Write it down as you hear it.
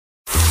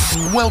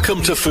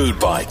Welcome to Food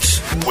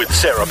Bites with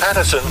Sarah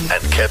Patterson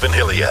and Kevin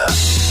Hillier.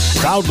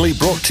 Proudly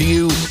brought to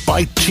you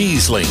by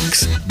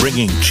Cheeselinks,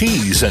 bringing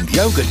cheese and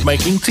yogurt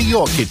making to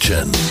your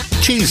kitchen.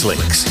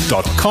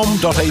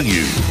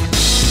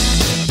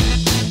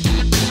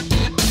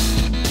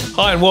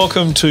 Cheeselinks.com.au. Hi and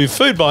welcome to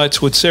Food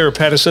Bites with Sarah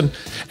Patterson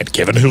and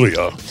Kevin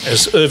Hillier,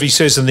 as Irvy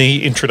says in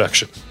the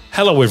introduction.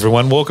 Hello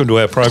everyone, welcome to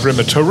our program,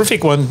 a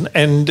terrific one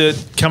and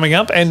coming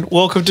up, and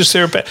welcome to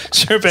Sarah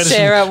Patterson.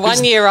 Sarah,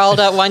 1 year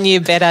older, 1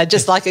 year better,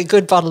 just like a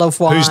good bottle of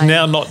wine. Who's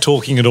now not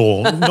talking at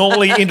all.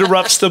 Normally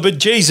interrupts the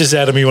bejesus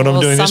out of me when I'm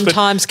doing this.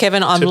 Sometimes,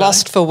 Kevin, I'm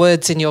lost for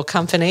words in your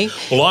company.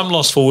 Well, I'm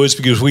lost for words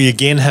because we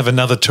again have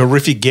another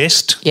terrific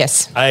guest.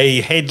 Yes.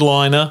 A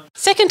headliner.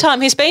 Second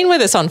time he's been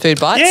with us on Food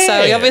Bites,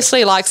 so he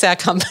obviously likes our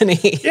company.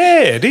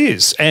 Yeah, it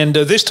is. And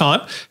this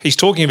time he's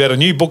talking about a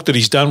new book that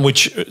he's done,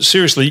 which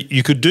seriously,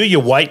 you could do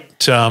your weight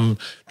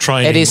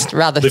training. It is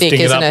rather thick,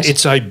 isn't it?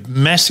 It's a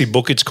massive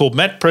book. It's called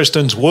Matt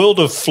Preston's World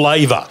of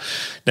Flavour.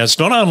 Now, it's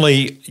not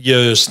only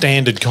your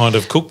standard kind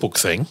of cookbook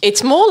thing.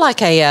 It's more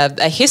like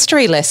a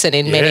history lesson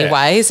in many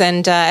ways.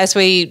 And as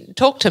we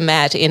talked to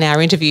Matt in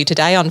our interview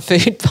today on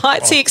Food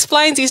Bites, he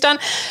explains he's done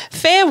a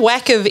fair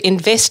whack of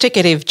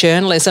investigative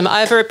journalism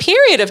over a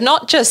period of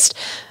not just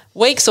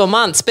weeks or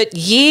months, but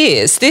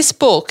years. This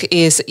book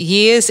is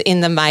years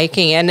in the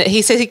making, and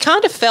he says he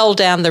kind of fell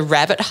down the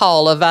rabbit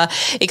hole of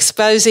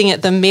exposing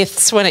the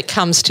myths when it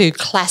comes to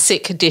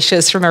classic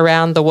dishes from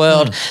around the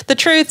world, the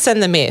truths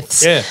and the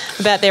myths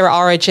about their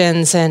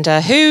origins and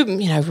who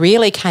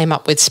really came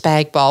up with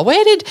spag bol.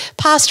 Where did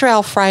Pastor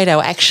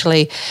Alfredo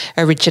actually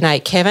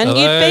originate, Kevin? You'd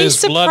be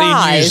surprised.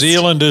 Bloody New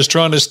Zealanders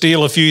trying to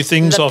steal a few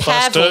things off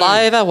us too.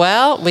 Pavlova.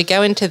 Well, we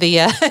go into the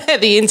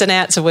the ins and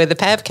outs of where the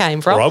Pav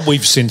came from. Right,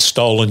 we've since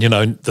stolen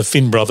the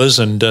Finn brothers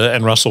and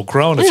Russell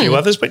Crowe and a few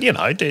others, but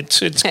it's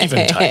give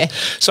and take.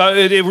 So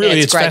it really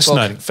it's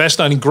fascinating. Book.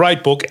 Fascinating,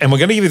 great book, and we're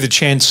going to give you the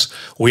chance.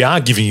 We are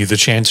giving you the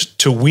chance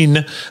to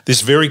win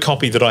this very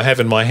copy that I have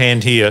in my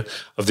hand here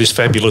of this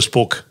fabulous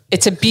book.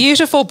 It's a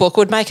beautiful book.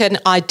 Would make an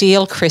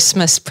ideal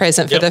Christmas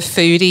present for the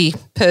foodie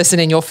person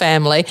in your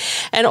family.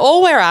 And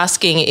all we're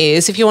asking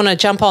is, if you want to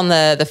jump on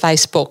the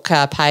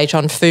Facebook page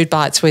on Food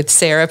Bites with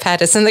Sarah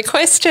Patterson, the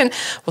question,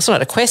 well, it's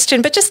not a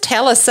question, but just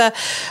tell us,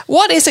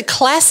 what is a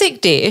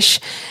classic dish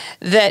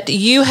that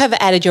you have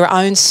added your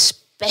own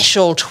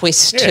special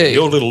twist to?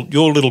 Your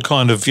little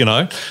kind of,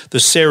 the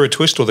Sarah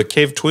twist or the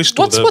Kev twist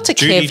what's a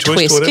Judy Kev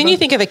twist? Or Can you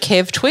think of a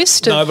Kev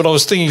twist? No, but I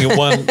was thinking of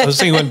one.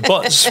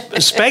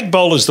 Spag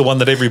bol is the one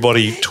that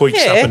everybody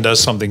tweaks up and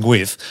does something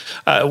with,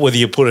 whether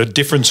you put a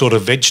different sort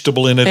of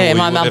vegetable in it. Yeah,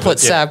 my mum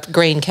puts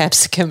green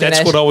capsicum in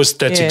it.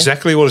 That's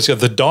exactly what it's got.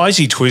 The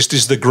daisy twist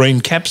is the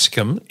green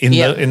capsicum in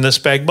the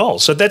spag bol.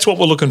 So that's what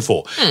we're looking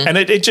for. And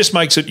it just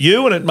makes it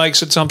you, and it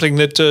makes it something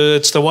that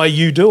it's the way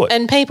you do it.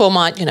 And people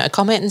might,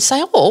 comment and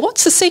say, oh,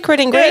 what's the secret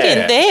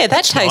ingredient there?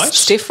 That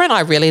tastes different. I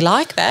really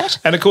like that.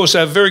 And of course,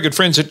 our very good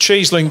friends at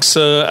Cheeselinks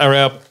are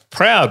our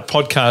proud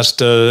podcast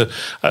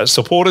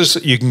supporters.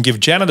 You can give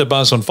Janet a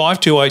buzz on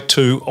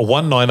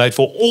 5282-1984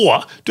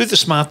 or do the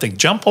smart thing.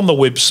 Jump on the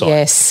website.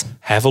 Yes.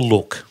 Have a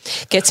look.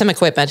 Get some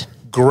equipment.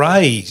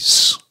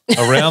 Graze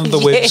around the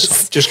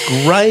website. Just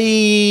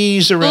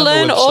graze around the website.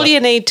 Learn all you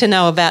need to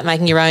know about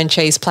making your own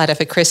cheese platter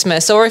for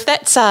Christmas. Or if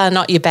that's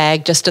not your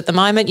bag just at the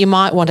moment, you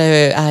might want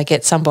to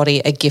get somebody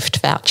a gift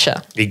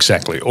voucher.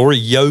 Exactly. Or a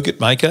yogurt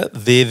maker.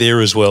 They're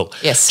there as well.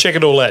 Yes. Check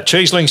it all out.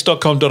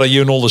 Cheeselinks.com.au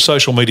and all the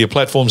social media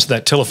platforms.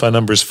 That telephone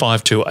number is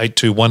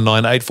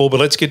 5282-1984. But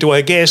let's get to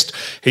our guest.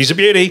 He's a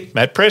beauty,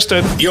 Matt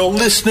Preston. You're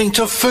listening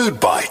to Food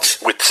Bites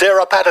with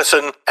Sarah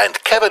Patterson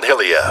and Kevin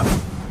Hillier.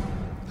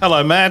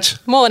 Hello, Matt.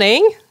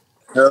 Morning.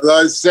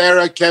 Hello,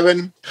 Sarah,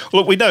 Kevin.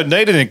 Look, we don't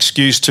need an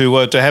excuse to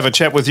have a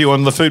chat with you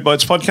on the Food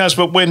Bites podcast,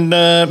 but when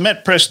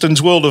Matt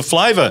Preston's World of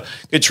Flavour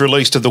gets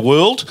released to the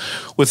world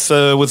with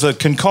a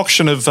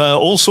concoction of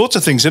all sorts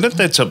of things in it,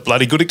 that's a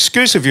bloody good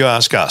excuse if you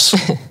ask us.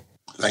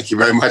 Thank you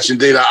very much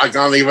indeed. I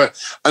can't think of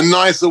a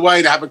nicer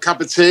way to have a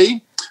cup of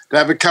tea,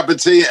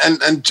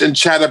 and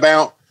chat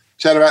about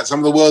some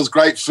of the world's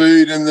great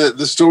food and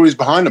the stories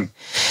behind them.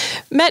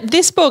 Matt,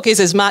 this book is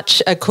as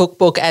much a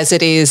cookbook as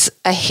it is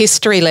a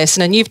history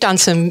lesson, and you've done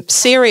some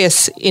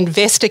serious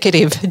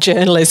investigative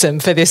journalism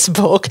for this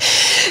book.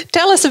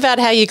 Tell us about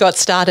how you got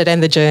started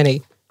and the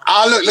journey.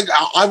 Look,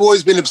 I've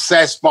always been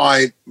obsessed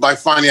by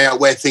finding out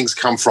where things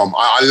come from.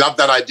 I love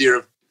that idea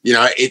of,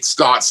 it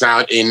starts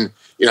out in,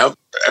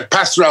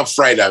 Pastor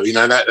Alfredo,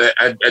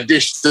 a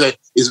dish that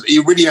is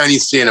you really only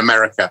see in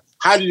America.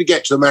 How did it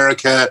get to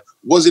America?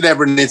 Was it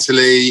ever in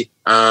Italy?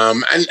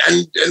 And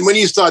when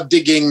you start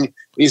digging,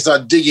 I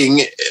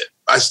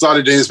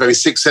started doing this maybe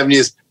 6-7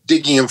 years,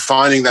 digging and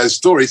finding those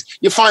stories.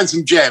 You find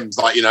some gems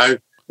like, I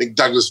think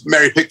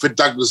Mary Pickford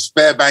Douglas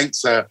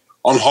Fairbanks are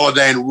on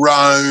holiday in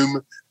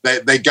Rome.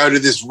 They go to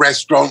this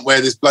restaurant where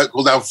this bloke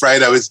called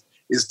Alfredo is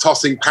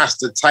tossing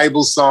pasta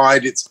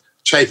tableside. It's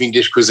chafing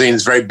dish cuisine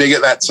is very big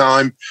at that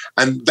time,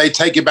 and they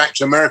take it back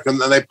to America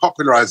and they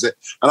popularize it.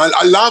 And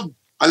I love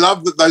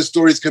that those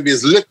stories can be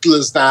as little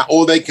as that,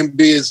 or they can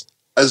be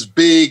as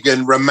big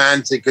and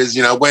romantic as,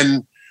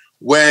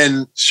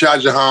 when Shah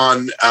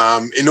Jahan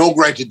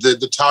inaugurated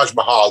the Taj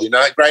Mahal,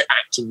 that great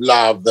act of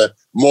love, the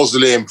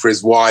mausoleum for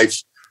his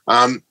wife.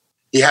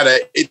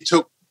 It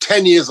took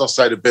 10 years or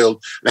so to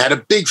build. They had a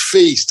big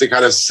feast to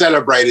kind of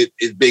celebrate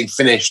it being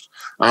finished.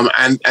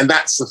 And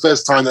that's the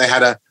first time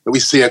we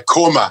see a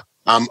korma,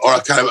 or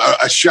a kind of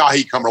a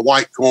shahi korma, a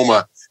white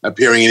korma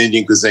appearing in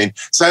Indian cuisine.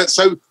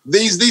 So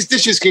these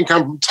dishes can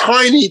come from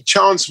tiny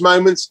chance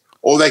moments,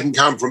 or they can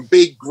come from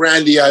big,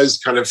 grandiose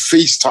kind of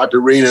feast-type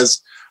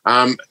arenas.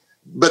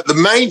 But the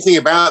main thing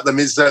about them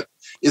is that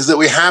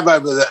we have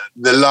over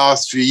the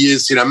last few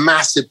years seen a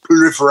massive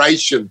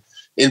proliferation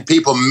in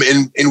people,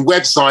 in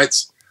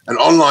websites and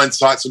online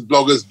sites and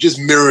bloggers just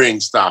mirroring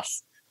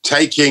stuff,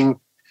 taking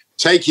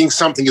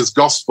something as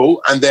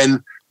gospel and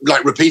then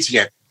like repeating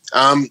it.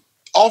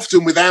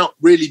 Often without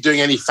really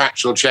doing any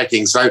factual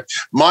checking. So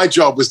my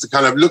job was to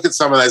kind of look at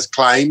some of those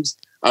claims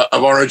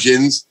of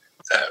origins,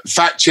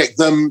 fact check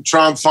them,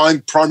 try and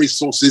find primary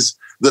sources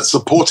that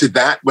supported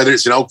that, whether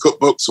it's in old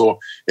cookbooks or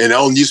in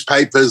old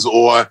newspapers,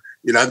 or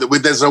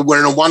we're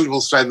in a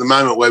wonderful state at the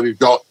moment where we've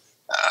got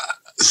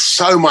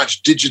so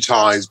much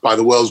digitized by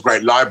the world's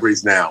great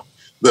libraries now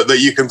that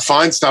you can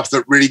find stuff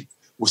that really,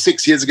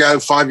 6 years ago,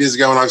 5 years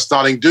ago, when I was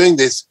starting doing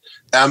this,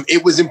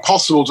 it was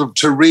impossible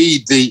to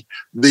read the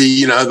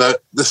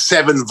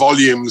 7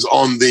 volumes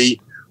on the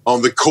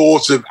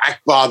court of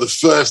Akbar the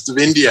First of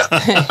India.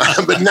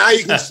 But now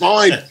you can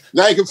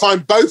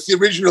find both the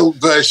original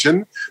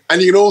version,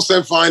 and you can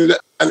also find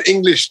an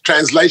English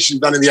translation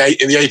done in the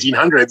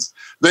 1800s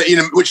that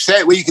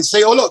where you can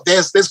see, oh look,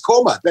 there's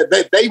korma.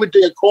 They would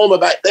do a korma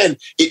back then.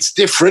 It's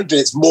different, and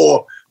it's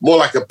more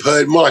like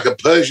a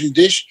Persian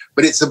dish,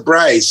 but it's a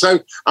braise. So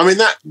I mean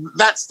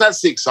that's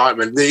the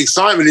excitement. The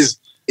excitement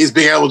is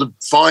being able to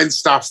find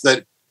stuff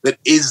that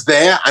is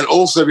there, and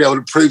also be able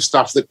to prove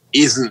stuff that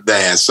isn't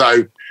there.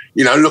 So,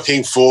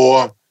 looking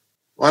for,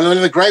 one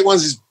of the great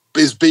ones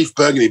is beef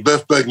Burgundy,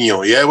 Boeuf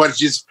Bourguignon. Yeah,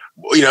 which is,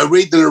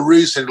 read the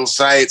Larousse and it'll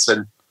say it's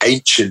an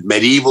ancient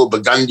medieval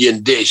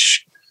Burgundian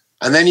dish.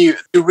 And then you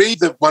read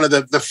one of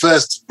the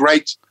first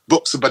great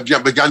books about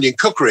Burgundian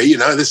cookery.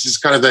 This is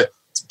kind of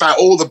it's about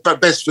all the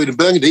best food in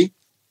Burgundy.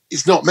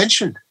 It's not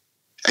mentioned.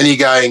 And you're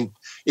going,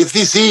 if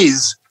this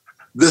is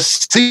the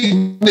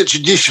signature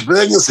dish of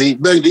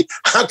Burgundy,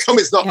 how come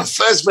it's not the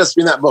first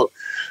recipe in that book?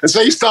 And so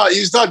you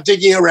start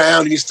digging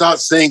around, and you start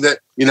seeing that,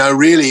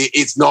 really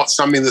it's not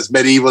something that's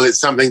medieval. It's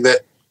something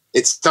that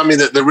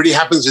really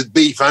happens with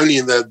beef only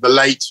in the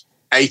late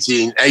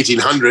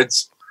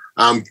 1800s.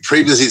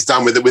 Previously it's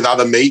done with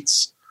other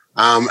meats.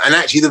 And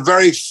actually the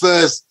very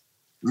first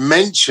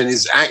mention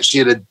is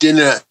actually at a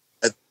dinner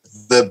at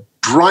the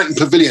Brighton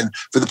Pavilion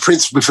for the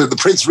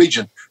Prince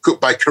Regent,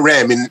 cooked by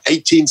Carême in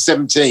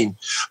 1817.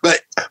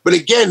 But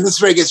again, this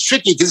is where it gets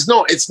tricky, because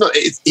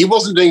he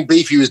wasn't doing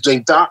beef, he was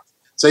doing duck.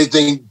 So he's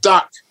doing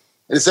duck,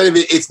 and instead of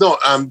it's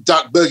not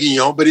duck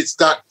bourguignon, but it's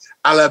duck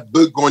à la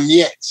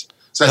bourgognette.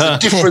 So it's a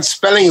different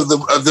spelling of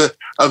the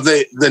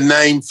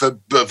name for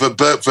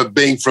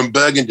being from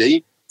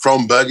Burgundy,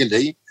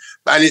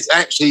 and it's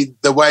actually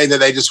the way that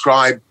they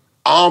describe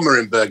armor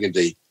in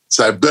Burgundy.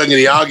 So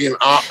Burgundy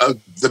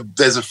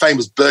there's a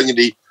famous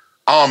Burgundy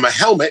armor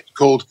helmet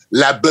called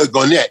La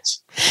Bourgognette,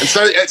 and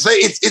so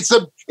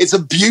it's a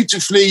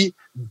beautifully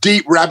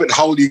deep rabbit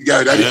hole you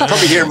go down. You can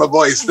probably hear my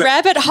voice.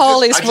 Rabbit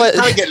hole is what... I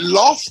kind of get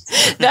lost.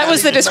 That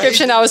was the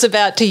description I was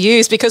about to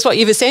use, because what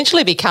you've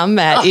essentially become,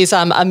 Matt, is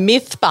a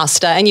myth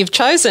buster, and you've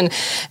chosen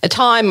a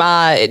time,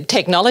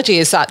 technology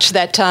is such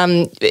that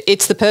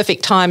it's the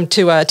perfect time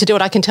to do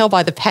it. I can tell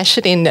by the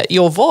passion in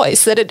your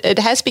voice that it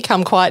has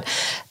become quite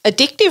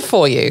addictive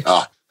for you.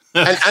 Oh.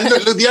 And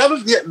look,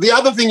 the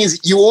other thing is,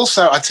 you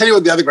also, I tell you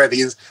what the other great thing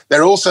is,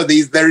 there are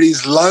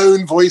these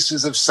lone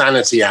voices of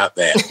sanity out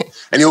there,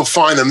 and you'll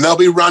find them. They'll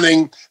be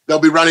running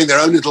their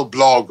own little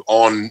blog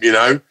on,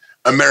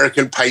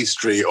 American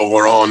pastry,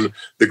 or on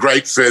the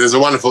Great Food. There's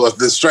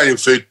the Australian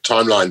Food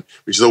Timeline,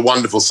 which is a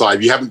wonderful site.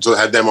 If you haven't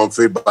had them on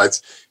Food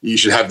Bites, you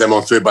should have them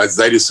on Food Bites.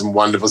 They do some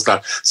wonderful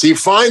stuff. So you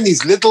find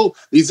these little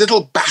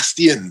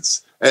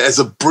bastions as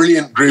a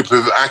brilliant group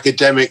of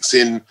academics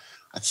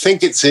I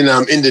think it's in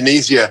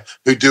Indonesia,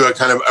 who do a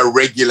kind of a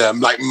regular,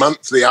 like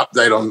monthly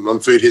update on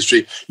food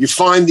history. You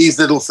find these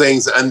little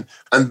things, and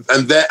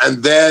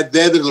they're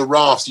little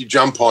rafts you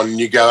jump on, and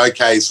you go,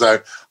 okay, so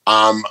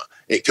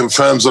it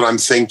confirms what I'm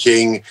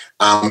thinking.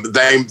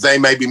 They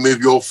maybe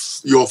move your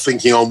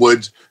thinking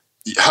onward.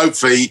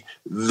 Hopefully,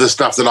 the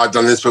stuff that I've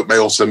done in this book may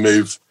also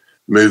move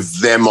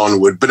them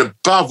onward. But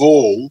above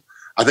all,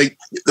 I think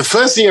the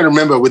first thing I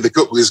remember with the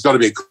cookbook has got to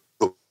be a cookbook.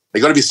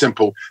 They've got to be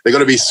simple. They've got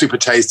to be super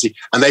tasty,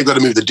 and they've got to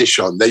move the dish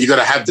on. You've got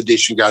to have the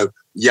dish and go,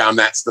 yum,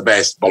 that's the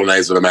best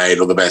bolognese I've ever made,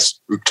 or the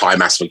best Thai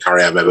massaman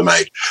curry I've ever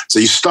made. So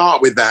you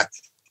start with that.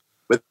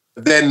 But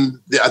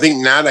then I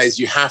think nowadays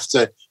you have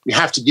to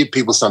give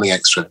people something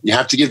extra. You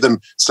have to give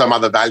them some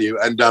other value,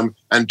 and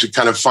to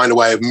kind of find a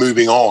way of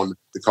moving on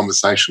the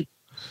conversation.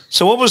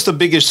 So what was the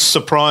biggest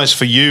surprise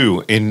for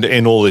you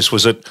in all this?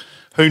 Was it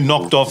who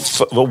knocked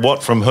off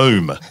what from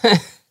whom?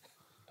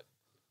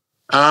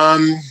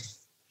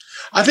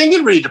 I think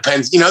it really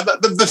depends. You know,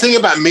 the thing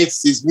about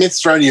myths is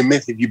myths are only a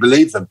myth if you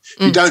believe them.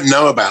 You don't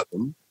know about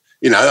them.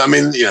 You know, I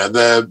mean, you know,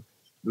 the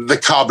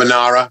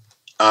carbonara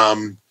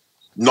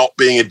not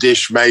being a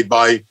dish made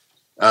by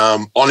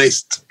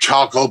honest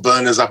charcoal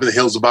burners up in the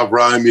hills above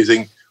Rome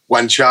using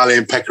guanciale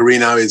and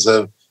pecorino is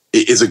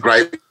a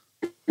great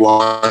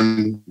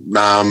one.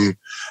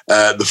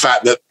 The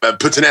fact that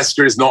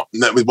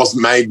puttanesca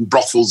wasn't made in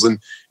brothels and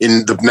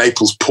in the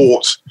Naples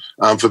port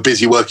for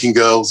busy working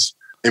girls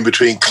in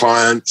between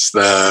clients.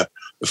 The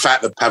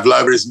fact that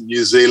pavlova isn't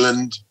New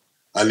Zealand,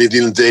 a New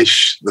Zealand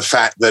dish. The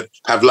fact that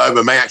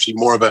pavlova may actually be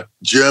more of a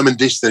German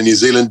dish than a New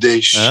Zealand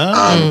dish.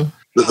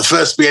 That the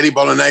first spaghetti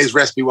bolognese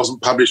recipe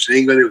wasn't published in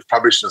England; it was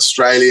published in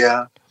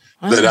Australia.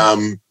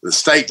 That the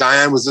steak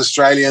Diane was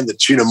Australian. That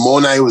tuna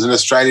mornay was an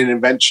Australian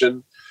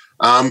invention.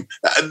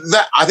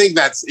 That I think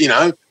that's, you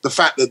know, the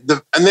fact that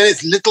and then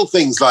it's little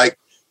things like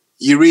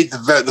you read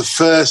the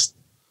first,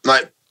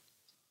 like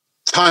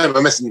Thai.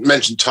 I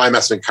mentioned Thai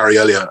mustard curry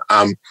earlier.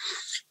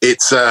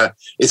 It's a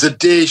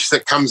dish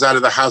that comes out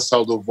of the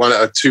household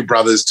of two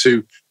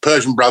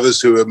Persian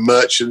brothers who are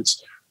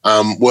merchants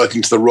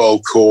working to the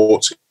royal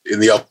court in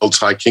the old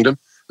Thai kingdom,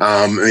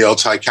 in the old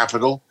Thai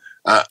capital.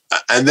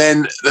 And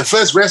then the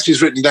first recipe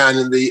is written down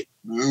in the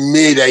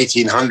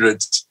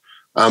mid-1800s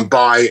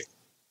by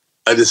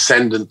a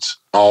descendant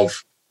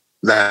of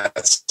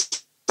that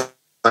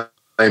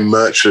same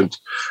merchant.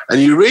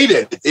 And you read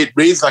it, it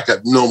reads like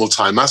a normal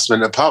Thai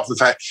muslin, apart from the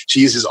fact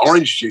she uses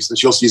orange juice and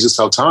she also uses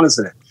sultanas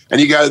in it.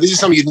 And you go, this is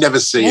something you'd never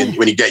see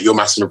when you get your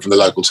muslin from the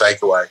local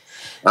takeaway.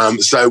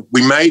 So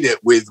we made it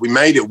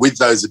with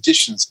those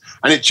additions,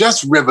 and it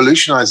just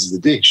revolutionizes the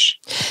dish.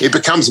 It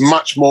becomes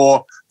much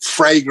more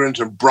fragrant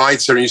and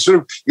brighter, and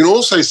you can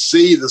also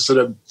see the sort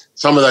of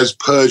some of those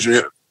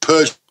Persian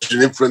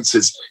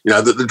influences. You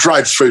know, the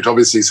dried fruit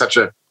obviously is such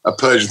a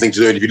Persian thing to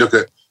do. And if you look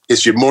at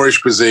history of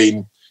Moorish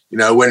cuisine, you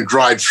know, when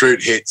dried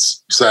fruit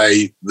hits,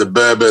 say, the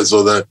Berbers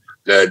or the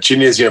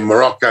Tunisia and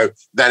Morocco,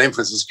 that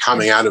influence is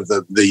coming out of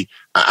the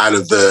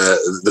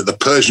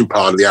Persian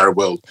part of the Arab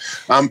world.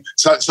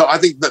 So I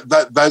think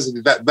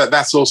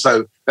that's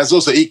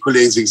also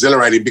equally as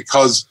exhilarating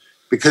because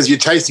you're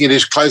tasting a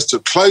dish closer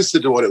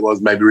to what it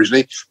was maybe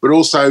originally, but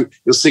also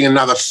you're seeing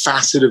another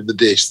facet of the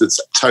dish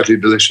that's totally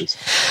delicious.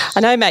 I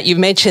know, Matt, you've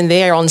mentioned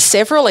there on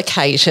several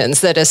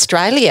occasions that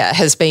Australia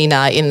has been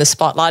in the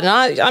spotlight.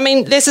 And I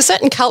mean, there's a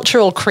certain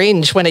cultural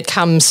cringe when it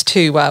comes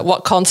to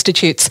what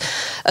constitutes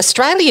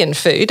Australian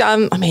food. I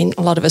mean,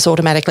 a lot of us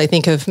automatically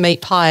think of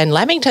meat pie and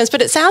lamingtons,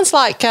 but it sounds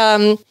like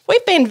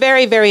we've been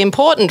very, very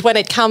important when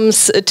it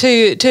comes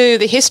to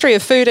the history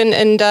of food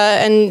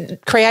and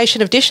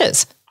creation of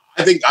dishes.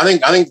 I think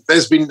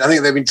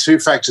there have been two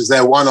factors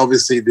there. One,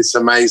 obviously, this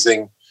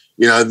amazing,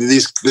 you know,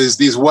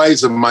 these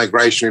waves of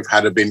migration we've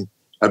had have been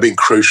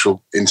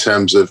crucial in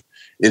terms of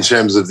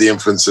the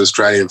influence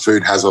Australian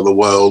food has on the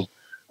world,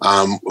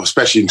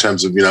 especially in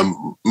terms of, you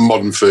know,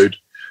 modern food.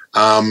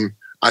 I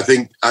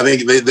think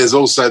there's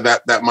also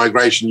that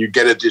migration. You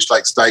get a dish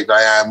like steak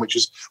Diane, which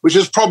is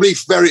probably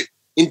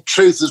in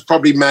truth is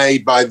probably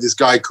made by this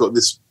guy called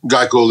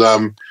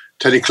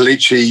Tony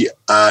Colici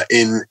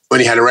when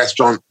he had a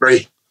restaurant,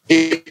 very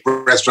hip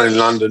restaurant in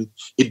London.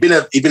 He'd been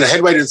a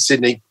head waiter in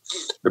Sydney,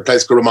 a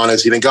place called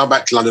Romano's. He'd then gone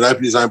back to London,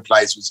 opened his own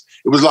place.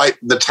 It was like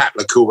the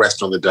Tatler Cool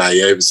restaurant of the day.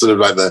 It was sort of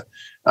like the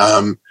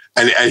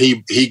and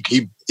he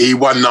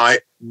one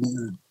night,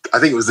 I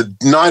think it was the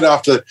night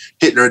after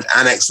Hitler had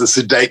annexed the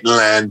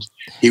Sudetenland.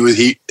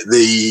 The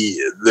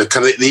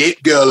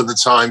it girl of the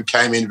time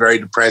came in very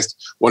depressed,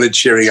 wanted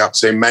cheering up,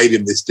 so he made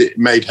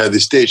her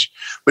this dish.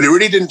 But it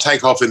really didn't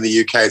take off in the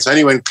UK. It's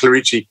only when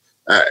Colici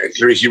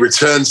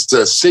returns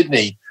to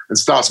Sydney and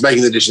starts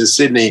making the dish in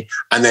Sydney,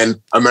 and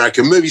then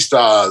American movie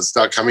stars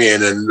start coming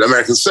in and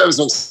American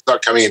servicemen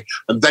start coming in,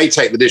 and they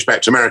take the dish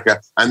back to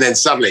America, and then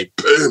suddenly,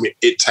 boom,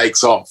 it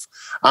takes off.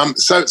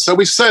 So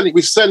we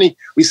certainly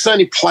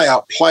play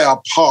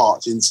our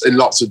part in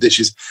lots of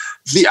dishes.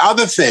 The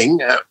other thing,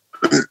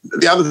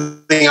 other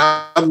than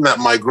that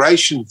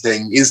migration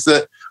thing, is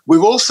that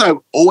we've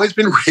also always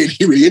been really,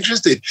 really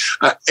interested,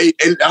 and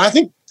I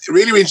think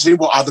really interested in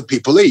what other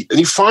people eat. And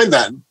you find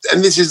that,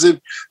 and this is an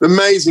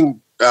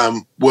amazing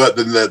work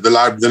that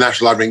the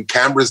National Library in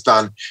Canberra has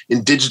done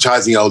in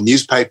digitising old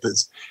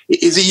newspapers,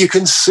 is that you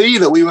can see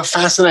that we were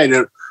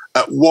fascinated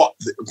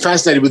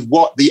with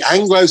what the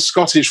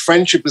Anglo-Scottish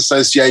Friendship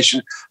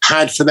Association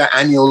had for their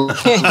annual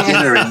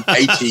dinner in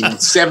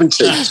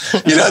 1870.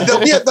 You know,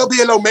 there'll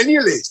be a long menu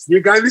list. You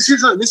go, this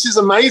is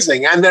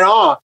amazing, and there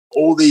are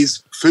all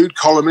these food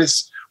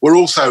columnists. We've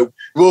also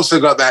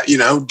got that, you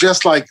know,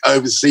 just like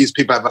overseas,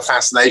 people have a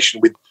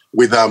fascination with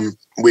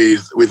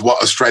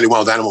what Australian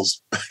wild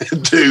animals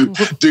do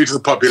to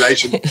the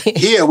population.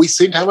 Here, we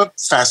seem to have a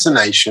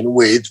fascination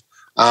with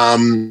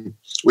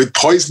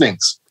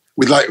poisonings,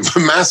 with like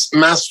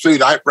mass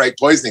food outbreak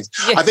poisonings.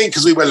 Yeah. I think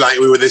because we were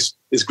this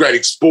great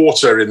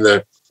exporter in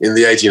the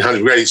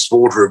 1800s, great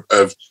exporter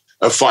of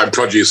fine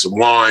produce and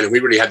wine, and we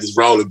really had this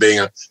role of being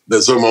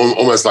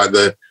almost like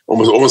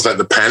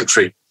the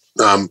pantry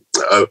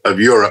of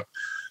Europe.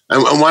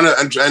 And one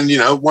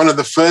of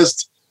the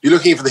first, you're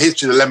looking for the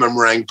history of the lemon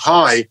meringue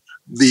pie.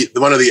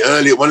 One of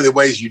the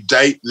ways you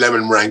date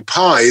lemon meringue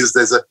pie is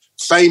there's a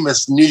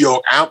famous New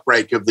York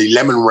outbreak of the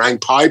lemon meringue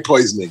pie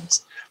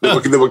poisonings that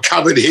were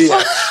covered here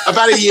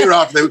about a year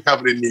after they were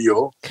covered in New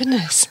York.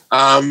 Goodness.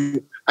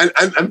 And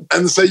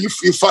so you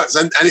find,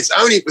 and it's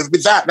only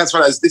with that. This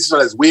is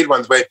one of those weird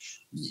ones where,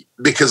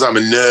 because I'm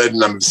a nerd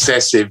and I'm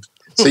obsessive.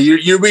 So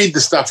you read the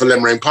stuff of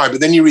lemon meringue pie,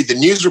 but then you read the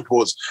news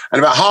reports, and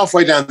about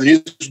halfway down the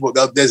news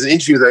report, there's an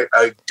interview with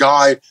a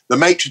guy, the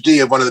maitre d'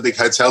 of one of the big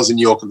hotels in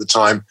New York at the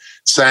time,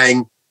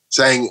 saying,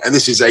 and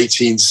this is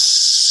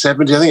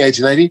 1870, I think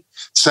 1880,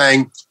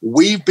 saying,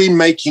 we've been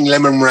making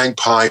lemon meringue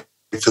pie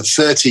for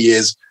 30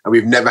 years and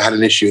we've never had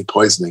an issue with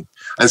poisoning.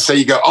 And so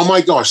you go, oh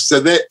my gosh,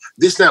 so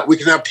we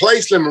can now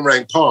place lemon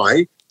meringue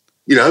pie,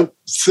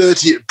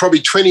 30, probably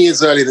 20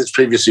 years earlier than it's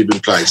previously been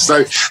placed.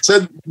 So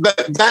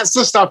that's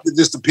the stuff that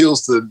just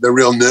appeals to the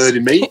real nerd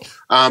in me.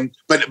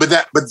 But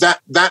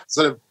that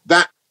sort of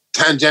that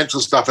tangential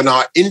stuff and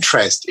our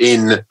interest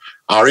in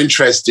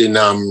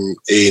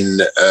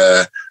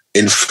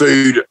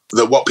food,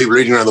 that what people are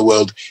eating around the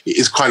world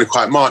is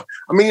quite marked.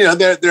 I mean,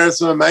 there are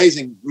some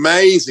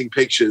amazing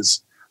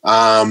pictures,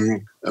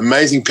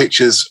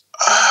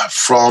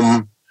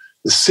 from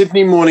the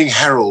Sydney Morning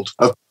Herald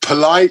of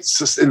polite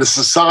in the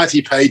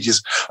society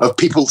pages of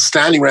people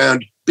standing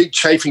around big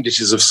chafing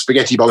dishes of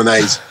spaghetti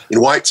bolognese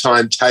in white tie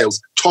and tails,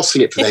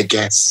 tossing it for their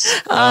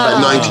guests.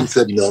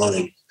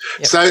 1939.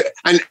 Yep. So,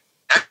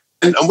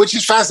 and which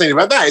is fascinating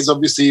about that is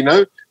obviously,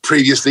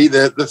 previously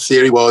the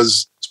theory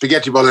was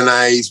spaghetti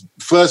bolognese,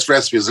 first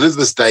recipe was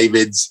Elizabeth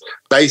David's,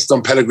 based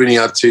on Pellegrini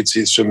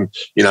Artusi's from,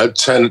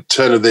 turn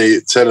of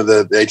the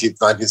 18th,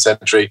 19th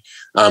century.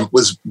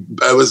 Was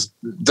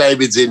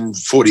David's in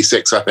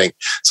 46, I think.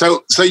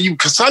 So you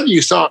suddenly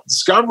you start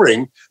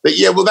discovering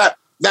that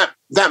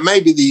that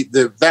may be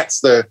that's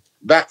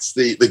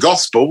the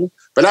gospel,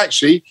 but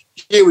actually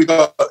here we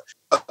got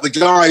the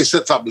guy who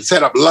set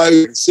up low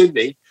in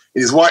Sydney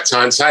in his white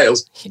tie and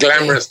tails,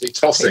 glamorously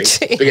tossing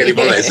spaghetti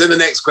bolognese. Then the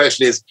next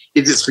question is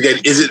it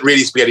spaghetti? Is it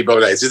really spaghetti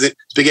bolognese? Is it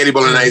spaghetti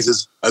bolognese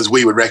as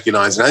we would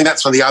recognise? And I think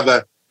that's one of the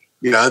other,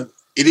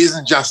 it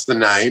isn't just the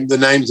name. The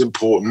name's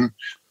important.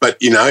 But,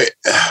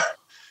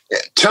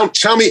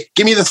 tell me,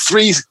 Kevin, the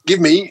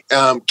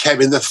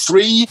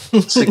three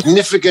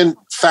significant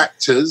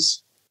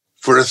factors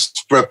for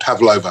a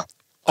pavlova.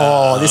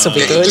 Oh, this will be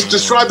good. Just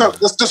describe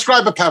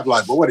a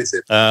pavlova. What is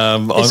it?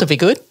 This will be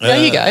good.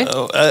 There you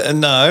go.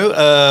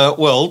 No.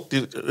 Well,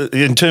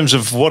 in terms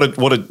of what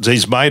it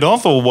is made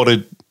of, or what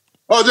it.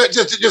 Oh,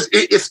 just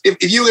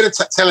if you were going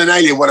to tell an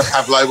alien what a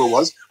pavlova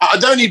was, I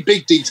don't need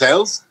big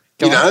details.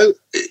 I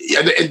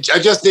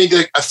just need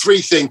a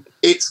three thing.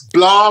 It's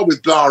blah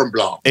with blah and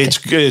blah. It's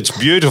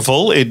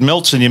beautiful. It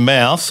melts in your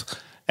mouth,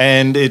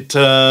 and it. I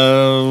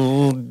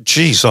don't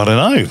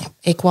know.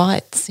 Egg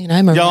whites,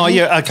 meringue. Oh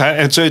yeah, okay.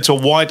 And so it's a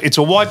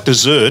white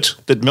dessert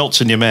that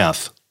melts in your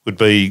mouth. Would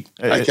be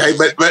okay,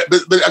 but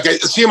okay.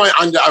 Assume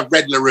I've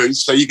read LaRousse,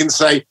 so you can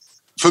say,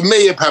 for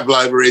me, a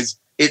pavlova is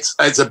it's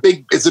a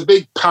big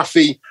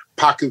puffy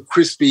pack of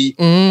crispy,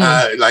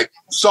 like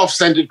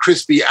soft-scented,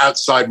 crispy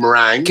outside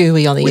meringue,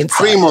 gooey on the with inside,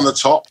 cream on the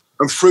top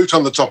and fruit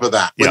on the top of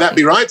that. Would that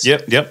be right?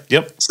 Yep.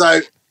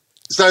 So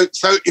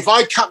if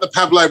I cut the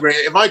pavlova,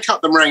 if I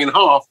cut the meringue in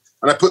half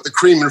and I put the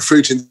cream and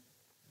fruit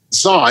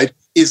inside,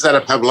 is that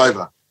a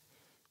pavlova?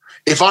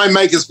 If I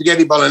make a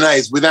spaghetti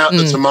bolognese without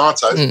the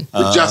tomato,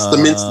 with just the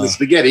mince and the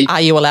spaghetti,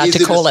 are you allowed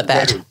to call it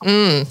that?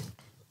 And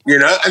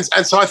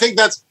so I think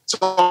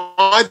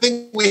I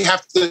think we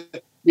have to.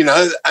 And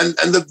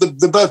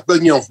the Boeuf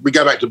Bourguignon, we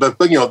go back to Boeuf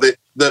Bourguignon,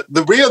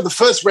 the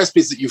first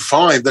recipes that you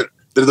find that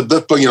the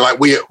Boeuf Bourguignon, like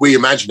we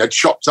imagine, are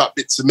chopped up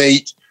bits of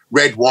meat,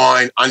 red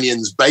wine,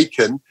 onions,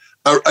 bacon,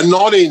 are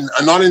not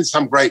in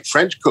some great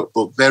French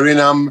cookbook. They're in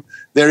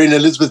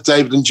Elizabeth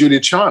David and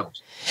Julia Child.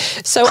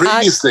 So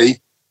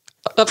previously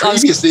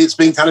it's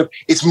been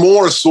it's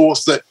more a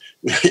sauce that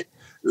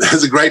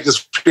there's a great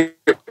description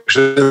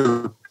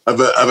of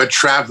a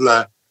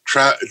traveller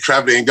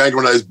traveling and going to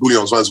one of those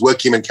bouillons, one of those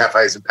working in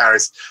cafes in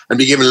Paris, and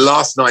be given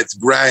last night's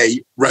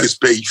grey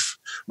roast beef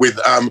with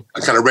a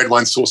kind of red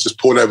wine sauce just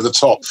poured over the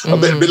top. A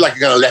bit like a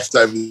kind of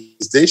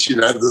leftovers dish,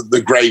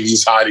 the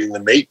gravy's hiding the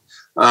meat.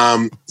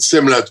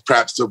 Similar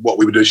perhaps to what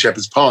we would do with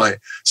shepherd's pie.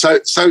 So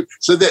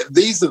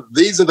these are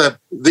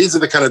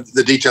the kind of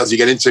the details you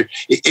get into.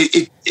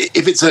 It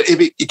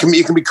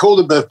can be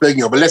called a Boeuf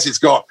Bourguignon, but unless it's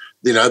got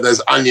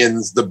those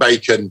onions, the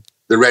bacon,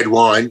 the red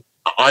wine,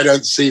 I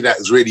don't see that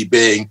as really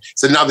being.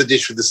 It's another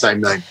dish with the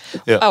same name.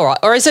 Yeah. All right,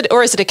 or is it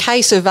a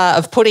case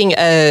of putting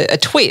a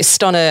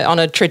twist on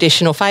a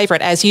traditional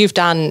favourite, as you've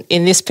done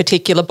in this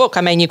particular book?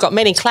 I mean, you've got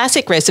many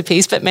classic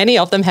recipes, but many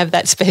of them have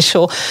that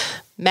special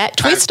Matt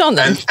twist on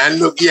them. And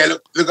look,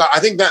 I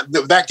think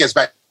that gets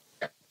back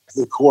to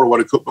the core of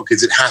what a cookbook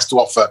is. It has to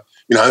offer.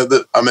 One of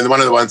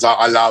the ones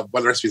I love, one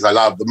of the recipes I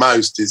love the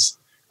most is.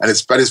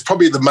 But it's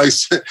probably the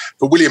most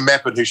for William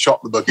Meppen, who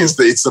shot the book.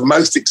 It's the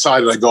most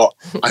excited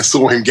I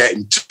saw him get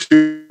in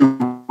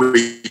 2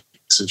 weeks.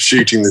 of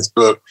shooting this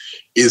book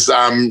is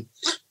I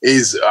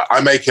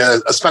make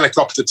a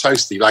spanakopita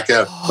toasty, like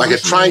a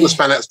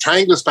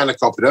triangular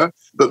spanakopita,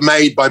 but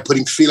made by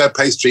putting phyllo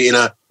pastry in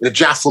a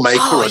jaffle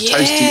maker or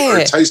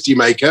a toasty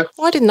maker.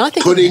 Why didn't I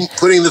think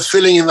putting the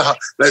filling in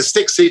the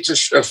 6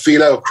 sheets of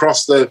phyllo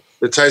across the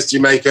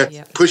toasty maker,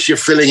 push your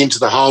filling into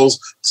the holes,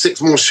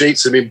 6 more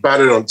sheets have been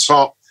buttered on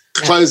top,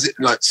 close it,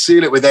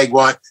 seal it with egg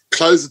white,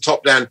 close the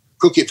top down,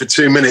 cook it for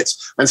 2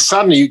 minutes, and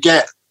suddenly you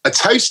get a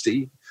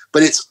toasty,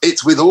 but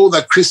it's with all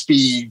the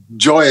crispy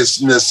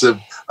joyousness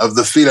of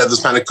the phyllo, the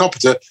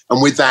spanakopita,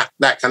 and with that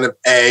kind of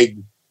egg,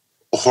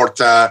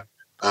 horta,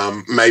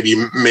 maybe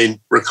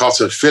mint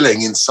ricotta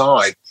filling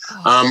inside.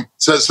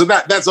 So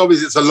that's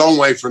obviously, it's a long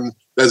way from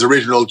those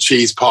original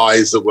cheese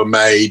pies that were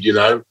made,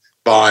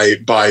 by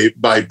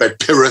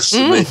Pyrrhus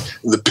and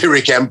the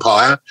Pyrrhic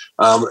Empire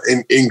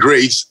in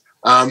Greece.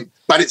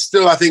 But it's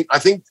still, I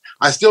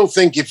still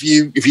think if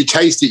you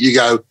taste it, you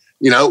go,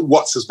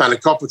 what's the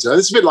spanakopita?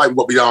 It's a bit like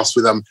what we ask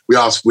about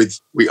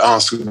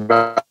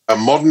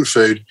modern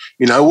food.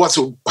 How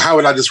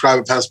would I describe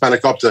a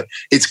spanakopita?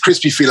 It's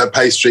crispy phyllo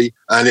pastry,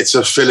 and it's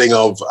a filling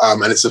of,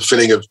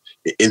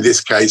 in this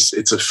case,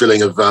 it's a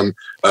filling of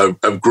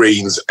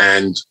greens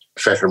and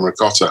feta and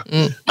ricotta.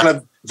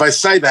 And if I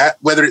say that,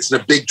 whether it's in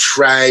a big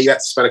tray,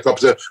 that's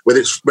spanakopita, whether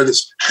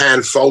it's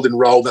hand folded and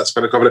rolled, that's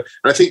spanakopita.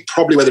 And I think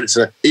probably whether it's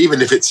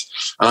even if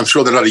it's, and I'm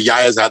sure there are a lot of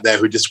yayas out there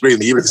who disagree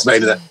with me, even if it's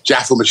made in a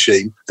jaffle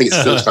machine, I think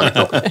it's still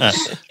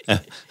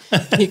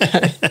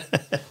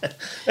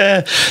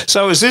spanakopita.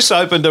 So has this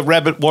opened a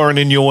rabbit warren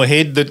in your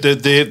head that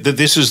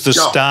this is the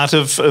start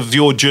of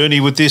your journey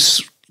with this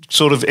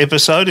sort of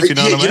episode, if you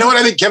know what I mean? You know what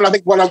I think, Kevin? I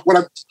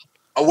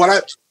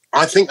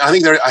think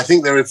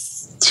there are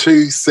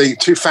two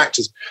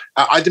factors.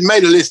 I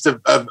made a list of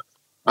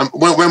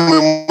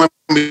when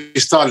we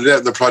started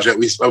out the project,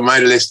 we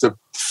made a list of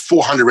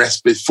 400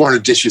 recipes,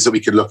 400 dishes that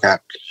we could look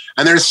at,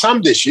 and there are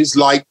some dishes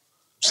like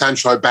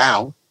Sanchoy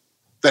bao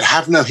that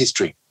have no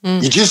history.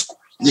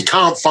 You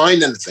can't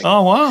find anything.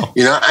 Oh wow!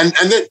 And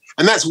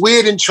that's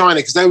weird in China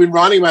because China have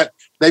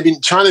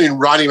been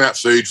writing about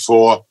food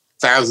for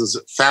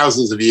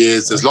thousands of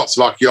years. There's lots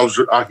of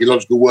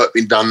archaeological work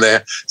being done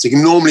there, so you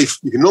can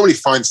normally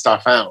find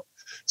stuff out.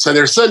 So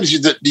there are certain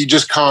dishes that you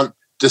just can't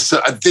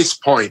discern at this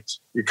point.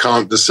 You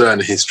can't discern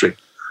history.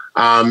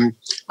 I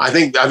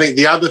think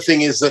the other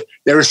thing is that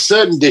there are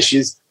certain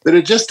dishes that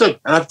are just and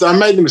I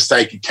made the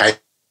mistake occasionally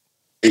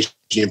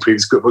in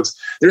previous cookbooks.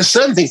 There are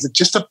certain things that are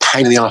just a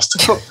pain in the ass to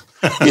cook.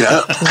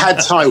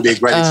 Pad Thai would be a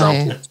great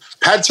example. Yeah.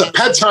 Pad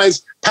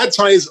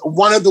Thai is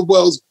one of the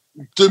world's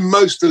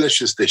most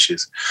delicious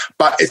dishes,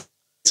 but it's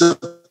a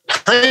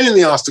pain in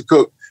the ass to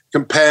cook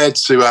compared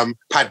to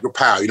pad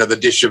grapao. The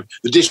dish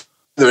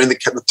they're in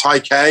the Thai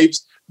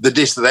caves, the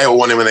dish that they all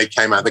wanted when they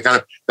came out. The kind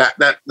of that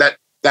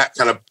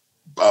kind of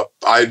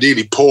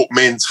ideally pork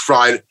mince,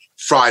 fried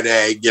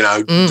egg,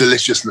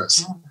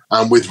 deliciousness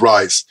with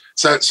rice.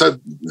 So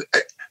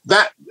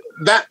that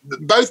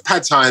both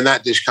Pad Thai and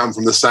that dish come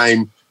from the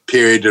same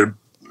period of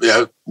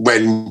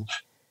when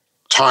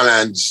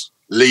Thailand's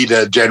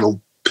leader,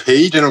 General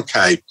K,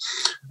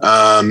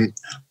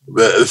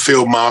 the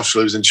field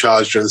marshal who was in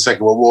charge during the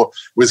Second World War,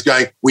 was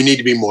going, we need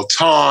to be more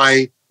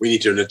Thai, we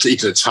need to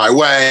eat in a Thai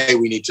way,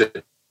 we need to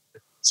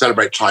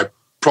celebrate Thai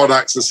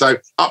products, and so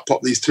up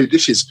pop these two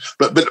dishes.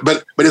 But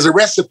as a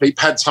recipe,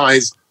 Pad Thai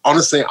is,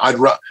 honestly, I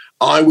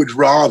would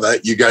rather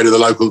you go to the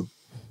local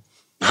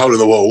hole in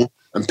the wall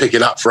and pick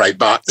it up for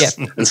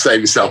 $8 and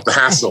save yourself the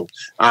hassle.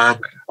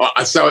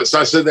 So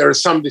there are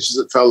some dishes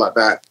that felt like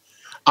that.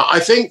 I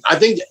think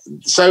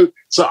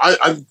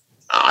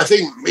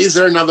is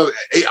there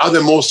are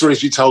there more stories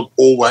to be told?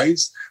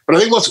 Always. But I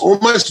think what's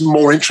almost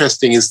more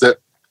interesting is that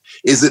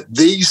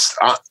these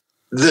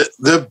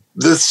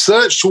the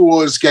search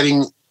towards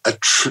getting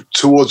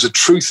towards a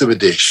truth of a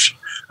dish,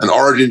 an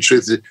origin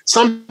truth.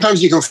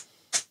 Sometimes you can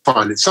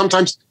find it.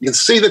 Sometimes you can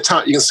see the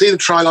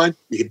try line.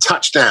 You can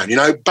touch down.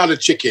 Butter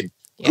chicken,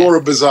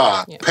 Gora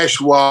Bazaar,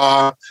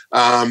 Peshawar.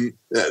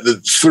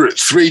 The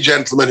three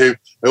gentlemen who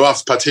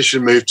after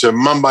partition moved to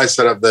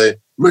Mumbai,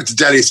 moved to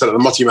Delhi, set up the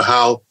Moti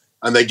Mahal,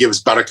 and they give us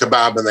butter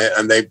kebab,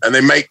 and they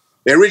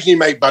originally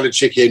make butter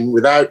chicken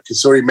without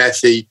kasuri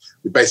methi,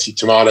 with basically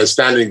tomatoes,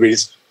 standard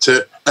ingredients,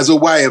 as a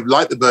way of,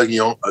 like the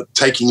bourguignon,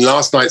 taking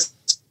last night's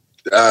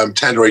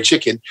tandoori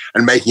chicken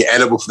and making it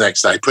edible for the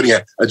next day, putting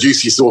a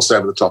juicy sauce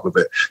over the top of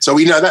it. So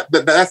we know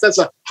that's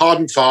a hard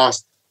and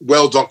fast,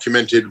 well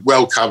documented,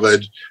 well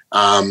covered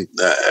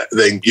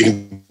thing. You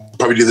can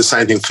probably do the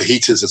same thing for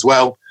fajitas as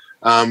well.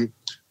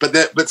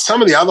 But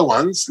some of the other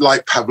ones,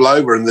 like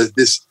pavlova, and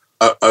this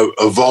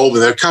evolve,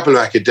 and there are a couple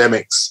of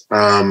academics,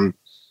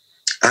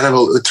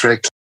 Annabelle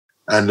Utrecht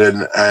and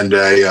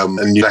a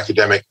new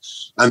academic,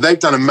 and they've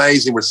done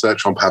amazing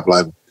research on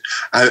pavlova,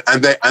 and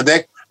I've done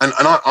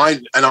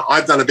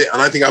a bit, and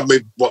I think I've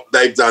moved what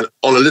they've done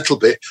on a little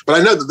bit, but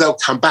I know that they'll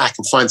come back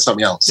and find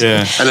something else,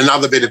 and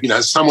another bit of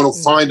someone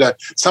will find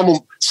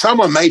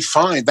someone may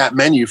find that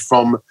menu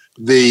from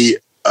the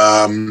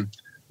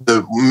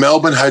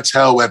Melbourne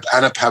hotel where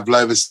Anna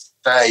Pavlova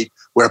stayed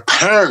where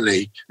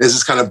apparently there's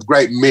this kind of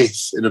great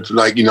myth in the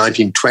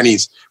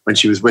 1920s when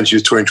she was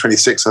touring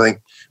 26, I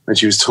think, when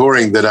she was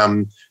touring that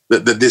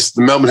the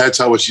Melbourne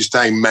hotel where she's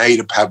staying made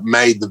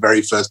the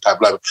very first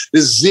pavlova.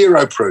 There's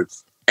zero proof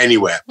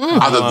anywhere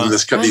other than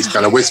these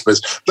kind of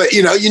whispers. But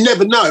you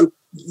never know.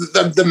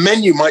 The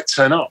menu might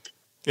turn up.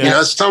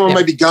 Yeah. Someone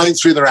may be going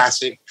through their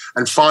attic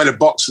and find a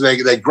box of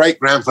their great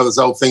grandfather's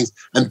old things,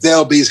 and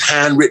there'll be his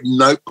handwritten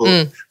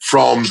notebook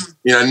from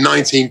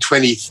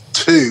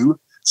 1922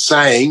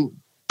 saying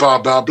blah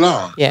blah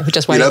blah. Yeah, we're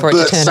just waiting for it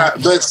to turn up.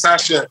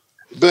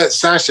 Bert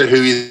Sacher,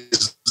 who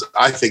is,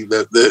 I think,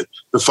 the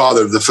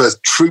father of the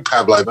first true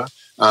pavlova,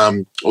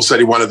 or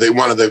certainly one of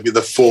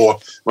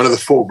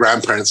the four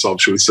grandparents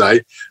of, shall we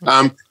say?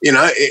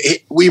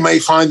 We may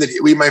find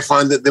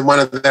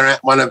that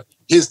one of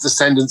his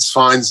descendants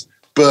finds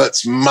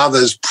Bert's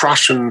mother's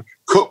Prussian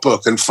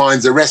cookbook and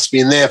finds a recipe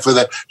in there for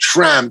the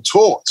Schramm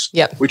torte,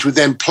 which would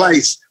then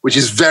which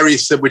is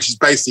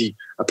basically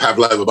a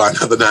pavlova by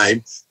another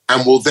name.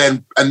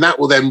 And that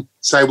will then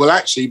say, well,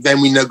 actually, then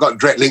we got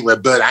direct link where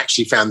Bert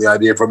actually found the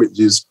idea from it.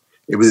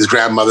 It was his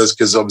grandmother's,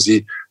 because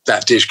obviously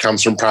that dish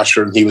comes from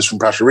Prussia and he was from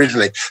Prussia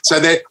originally.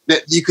 So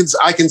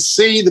I can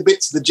see the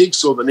bits of the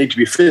jigsaw that need to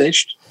be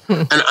finished,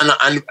 and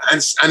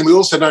we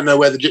also don't know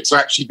where the jigsaw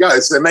actually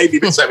goes. So there may be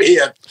bits over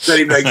here that don't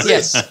even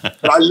exist.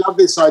 But I love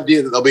this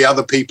idea that there'll be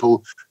other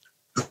people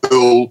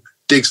who'll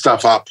dig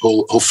stuff up,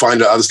 who'll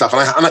find out other stuff.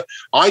 And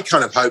I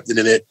kind of hope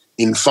that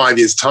in 5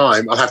 years'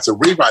 time, I'll have to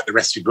rewrite the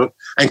recipe book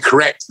and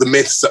correct the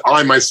myths that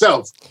I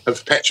myself have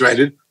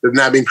perpetuated that have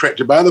now been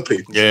corrected by other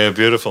people. Yeah,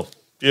 beautiful.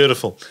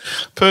 Beautiful.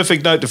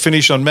 Perfect note to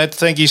finish on, Matt.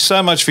 Thank you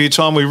so much for your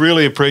time. We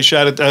really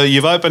appreciate it.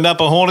 You've opened up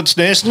a hornet's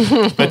nest,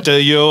 but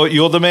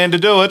you're the man to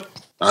do it.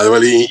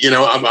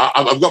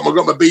 I've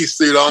got my bee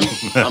suit on.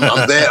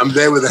 I'm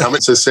there with the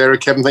helmet. So, Sarah,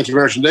 Kevin, thank you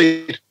very much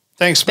indeed.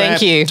 Thanks, Matt.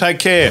 Thank you. Take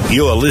care.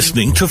 You're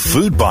listening to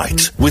Food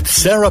Bites with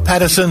Sarah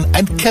Patterson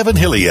and Kevin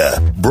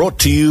Hillier. Brought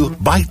to you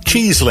by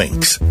Cheese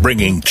Links,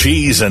 bringing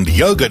cheese and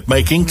yogurt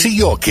making to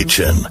your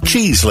kitchen.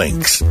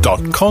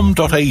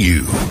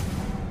 cheeselinks.com.au.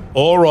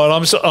 All right,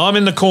 I'm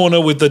in the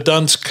corner with the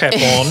dunce cap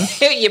on.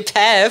 You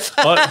pav.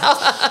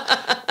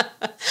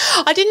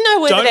 I didn't know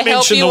whether to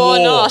help you or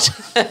not.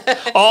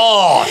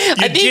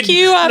 I think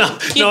you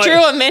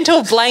drew a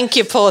mental blank,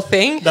 you poor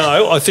thing.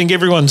 No, I think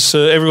everyone's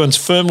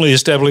firmly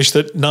established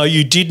that, no,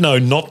 you did know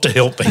not to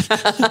help me.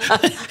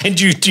 And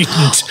you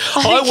didn't.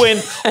 I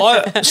went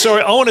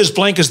as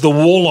blank as the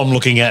wall I'm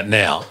looking at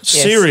now. Yes,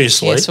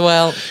 seriously. Yes,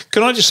 well.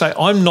 Can I just say,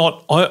 I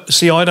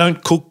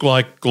don't cook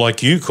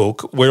like you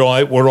cook, where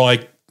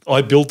I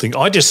build things.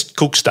 I just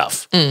cook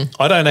stuff.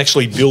 I don't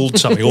actually build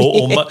something,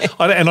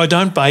 and I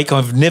don't bake.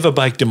 I've never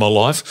baked in my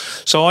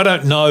life, so I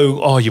don't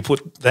know. Oh, you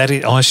put that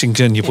in icing,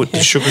 and you put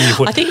the sugar.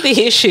 And I think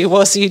the issue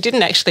was you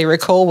didn't actually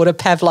recall what a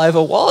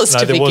pavlova was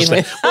to begin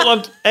with.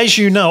 Well, as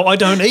you know, I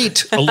don't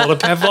eat a lot of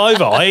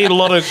pavlova. I eat a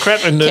lot of crap.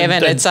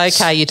 Kevin, it's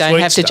okay. You don't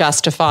have to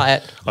justify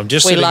it.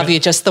 We love you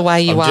just the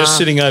way you are. I'm just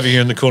sitting over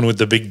here in the corner with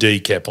the big D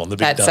cap on.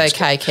 That's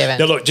okay, Kevin.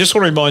 Now, look, just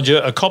want to remind you,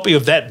 a copy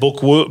of that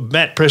book,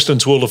 Matt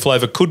Preston's World of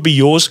Flavour, could be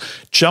yours.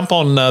 Jump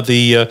on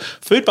the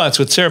Food Bites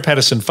with Sarah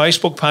Patterson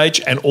Facebook page,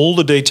 and all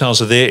the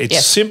details are there.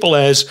 It's simple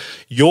as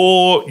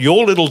your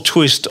little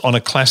twist on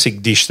a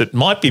classic dish that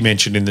might be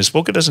mentioned in this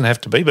book. It doesn't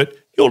have to be, but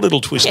your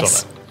little twist on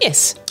it.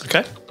 Yes.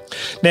 Okay.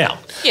 Now,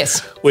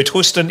 we're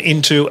twisting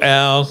into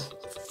our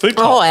food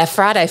poll. Oh, our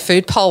Friday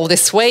food poll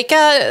this week.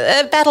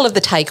 A battle of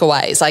the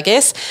takeaways, I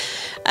guess.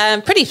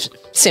 Pretty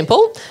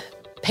simple.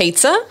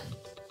 Pizza,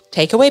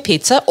 takeaway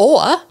pizza,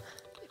 or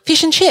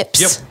fish and chips.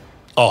 Yep.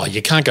 Oh,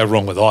 you can't go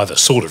wrong with either,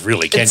 sort of,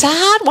 really, can you? It's a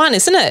hard one,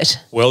 isn't it?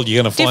 Well,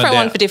 you're going to find out. Different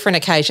one for different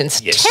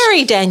occasions. Yes.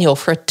 Terry Daniel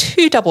for a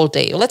 2 double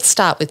D. Let's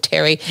start with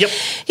Terry. Yep.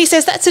 He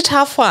says that's a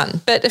tough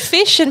one, but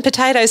fish and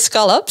potato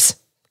scallops,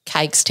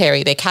 cakes,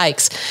 Terry, they're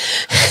cakes.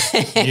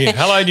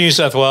 Hello, New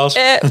South Wales.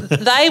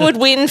 They would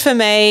win for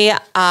me.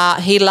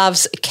 He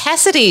loves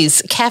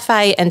Cassidy's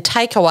Cafe and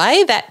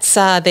Takeaway. That's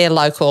their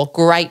local.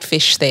 Great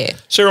fish there.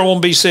 Sarah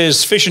Womby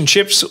says fish and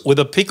chips with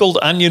a pickled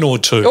onion or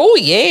two. Oh,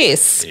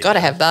 yes. Got to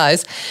have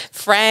those.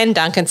 Fran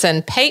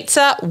Duncanson,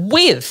 pizza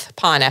with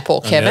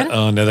pineapple, Kevin.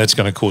 No, that's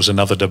going to cause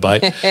another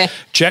debate.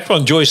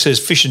 Jacqueline Joy says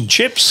fish and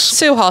chips.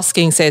 Sue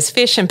Hosking says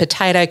fish and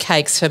potato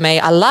cakes for me.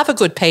 I love a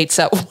good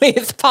pizza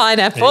with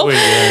pineapple.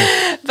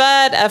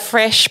 But a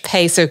fresh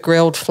piece of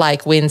grilled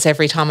flake wins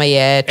every time.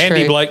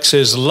 Andy Blake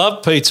says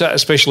love pizza,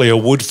 especially a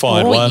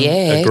wood-fired one.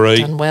 Yeah,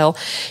 agreed. Done well.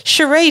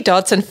 Cherie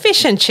Dodson,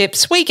 fish and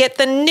chips. We get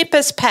the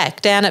Nippers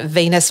pack down at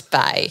Venus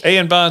Bay.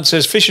 Ian Barnes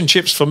says fish and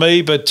chips for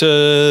me, but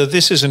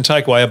this isn't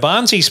takeaway. A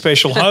Barnesy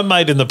special,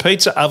 homemade in the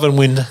pizza oven,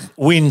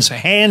 wins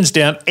hands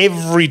down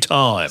every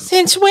time.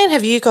 Since when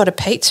have you got a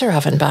pizza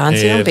oven,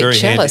 Barnesy? I'm a bit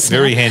jealous.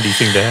 Very handy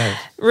thing to have.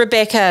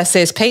 Rebecca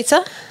says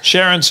pizza.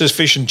 Sharon says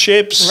fish and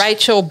chips.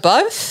 Rachel,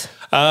 both.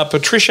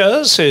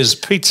 Patricia says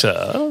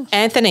pizza.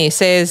 Anthony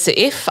says,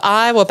 if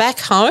I were back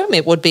home,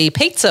 it would be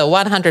pizza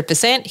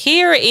 100%.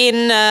 Here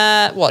in,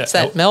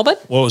 Melbourne?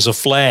 Well, it was a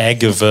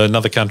flag of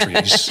another country.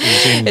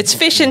 It's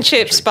fish and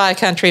chips by a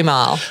country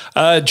mile.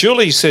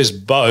 Julie says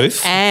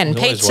both. And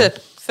pizza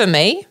for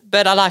me,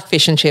 but I like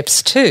fish and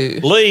chips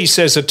too. Lee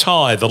says a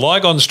tie. The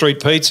Lygon Street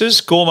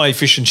pizzas, gourmet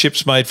fish and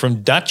chips made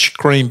from Dutch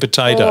cream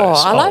potatoes.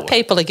 I like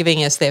people are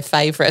giving us their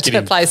favourite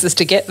places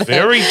to get them.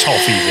 Very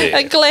toffee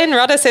there. Glenn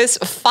Rudder says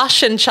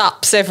fush and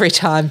chops every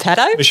time,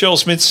 Pato. Michelle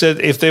Smith said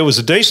if there was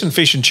a decent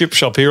fish and chip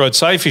shop here, I'd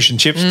say fish and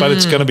chips, but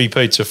it's going to be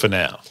pizza for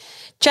now.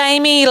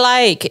 Jamie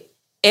Lake,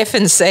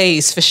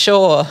 F&C's for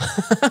sure.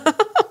 I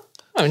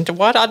don't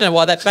know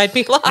why that made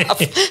me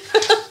laugh.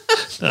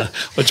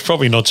 It's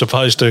probably not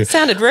supposed to.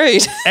 Sounded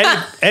rude.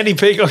 Annie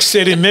Peacock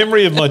said, in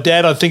memory of my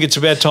dad, I think it's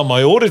about time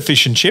I ordered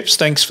fish and chips.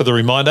 Thanks for the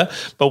reminder.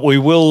 But we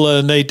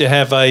will need to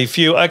have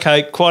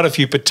quite a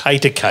few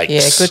potato cakes.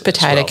 Yeah, good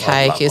potato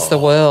cake is the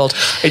world.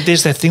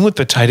 There's that thing with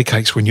potato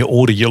cakes when you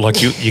order,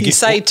 you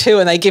say 2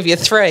 and they give you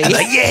 3. And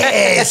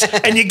yes!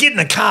 And you get in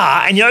the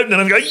car and you open it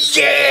and go,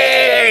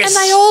 yes! And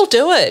they all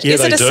do it. Yeah,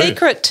 is it a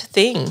secret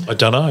thing? I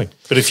don't know.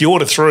 But if you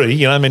order 3,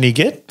 you know how many you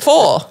get?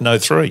 4. No,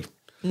 3.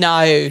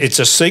 No. It's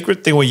a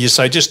secret thing where you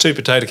say just 2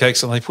 potato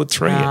cakes and they put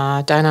 3 in.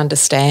 I don't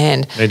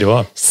understand. Neither do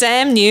I.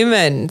 Sam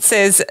Newman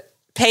says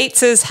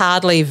pizzas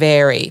hardly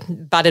vary,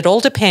 but it all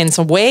depends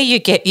on where you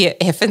get your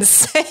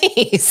F&Cs.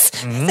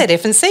 Mm-hmm. Said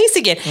F&Cs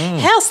again.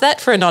 How's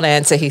that for a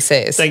non-answer, he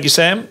says. Thank you,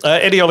 Sam.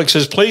 Eddie Olick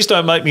says, please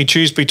don't make me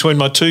choose between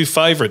my 2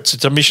 favourites.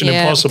 It's a mission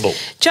impossible.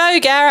 Joe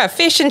Garra,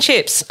 fish and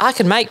chips. I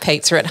can make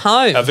pizza at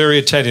home. Very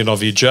Italian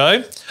of you,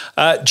 Joe.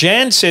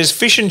 Jan says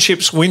fish and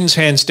chips wins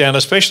hands down,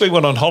 especially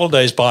when on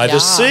holidays by the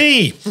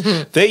sea.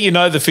 There you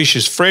know the fish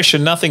is fresh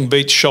and nothing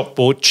beats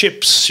shop-bought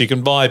chips. You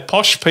can buy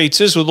posh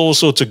pizzas with all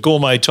sorts of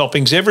gourmet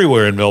toppings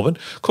everywhere in Melbourne,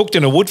 cooked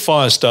in a wood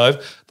fire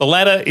stove. The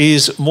latter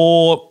is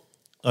more.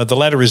 These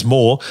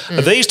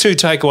 2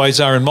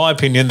 takeaways are, in my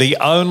opinion, the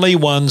only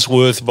ones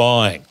worth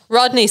buying.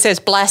 Rodney says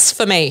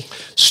blasphemy.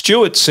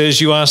 Stuart says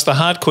you ask the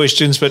hard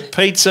questions, but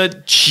pizza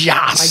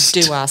just.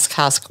 I do ask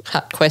hard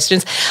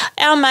questions.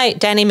 Our mate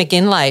Danny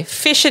McGinlay,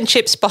 fish and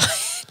chips by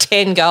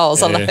 10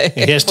 goals on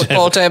the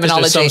football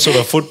terminology. Some sort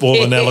of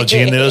football analogy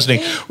in there, doesn't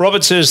he?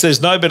 Robert says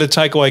there's no better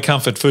takeaway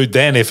comfort food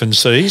than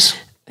F&C's.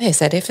 There's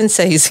that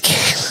F&C's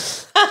again.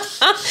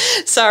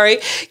 Sorry,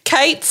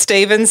 Kate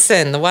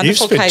Stevenson, the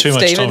wonderful Kate Stevenson. You've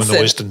spent too much time in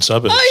the western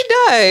suburbs. I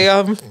know,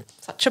 I'm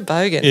such a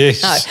bogan.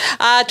 Yes. No.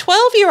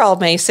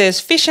 12-year-old me says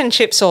fish and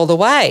chips all the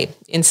way.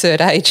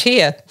 Insert age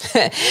here.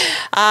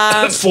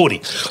 40.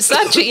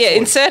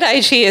 Insert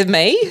age here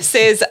me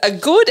says a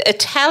good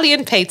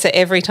Italian pizza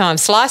every time.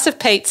 Slice of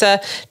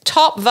pizza,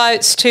 top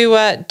votes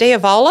to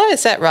Diavolo,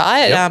 is that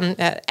right?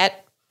 Yep.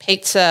 At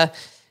Pizza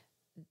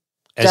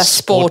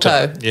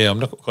Sporto. Yeah, I'm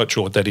not quite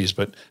sure what that is,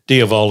 but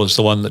Diavolo is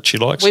the one that she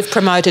likes. We've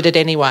promoted it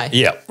anyway.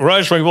 Yeah.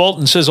 Rosemary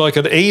Walton says I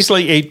could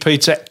easily eat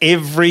pizza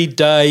every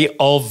day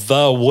of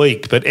the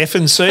week, but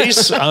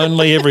F&C's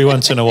only every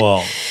once in a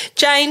while.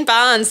 Jane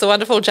Barnes, the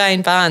wonderful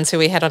Jane Barnes, who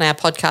we had on our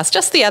podcast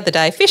just the other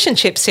day, fish and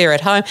chips here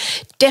at home.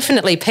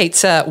 Definitely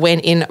pizza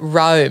when in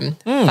Rome,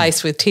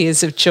 faced with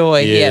tears of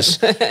joy. Yes.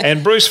 Yep.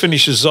 And Bruce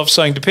finishes off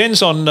saying,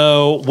 depends on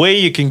where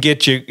you can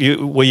get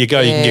where you go.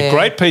 You can get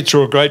great pizza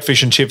or great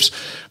fish and chips,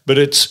 but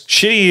it's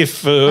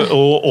shitty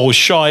or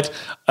shite.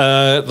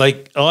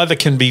 They either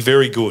can be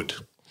very good.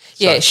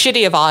 Yeah,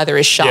 shitty of either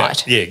is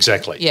shite. Yeah,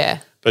 exactly. Yeah.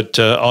 But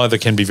either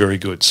can be very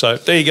good. So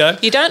there you go.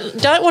 You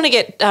don't want to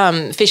get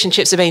fish and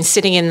chips that have been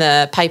sitting in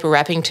the paper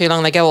wrapping too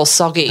long. They go all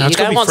soggy. No, you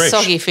don't want fresh.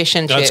 Soggy fish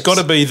and chips. It's got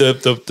to be the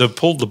basket's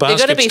They've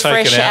got to be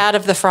fresh out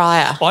of the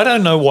fryer. I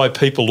don't know why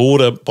people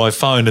order by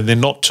phone and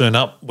then not turn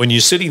up when you're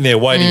sitting there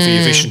waiting for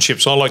your fish and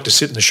chips. I like to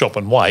sit in the shop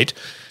and wait,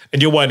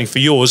 and you're waiting for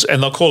yours,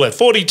 and they'll call out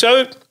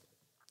 42.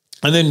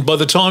 And then by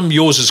the time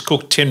yours is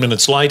cooked 10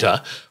 minutes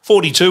later,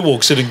 42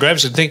 walks in and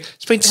grabs it and thinks,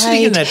 it's been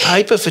sitting in that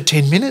paper for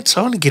 10 minutes.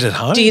 I want to get it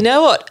home. Do you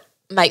know what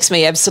makes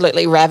me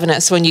absolutely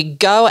ravenous? When you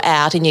go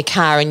out in your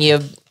car and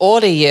you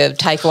order your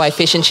takeaway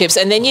fish and chips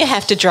and then you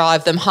have to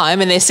drive them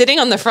home and they're sitting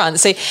on the front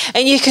seat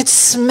and you could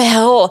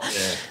smell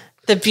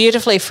the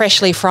beautifully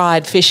freshly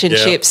fried fish and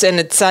chips, and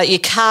it's your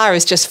car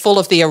is just full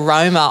of the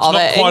aroma of it.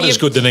 Not quite as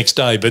good the next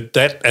day, but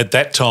at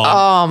that time.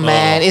 Oh,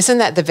 man, isn't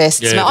that the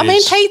best smell? I mean,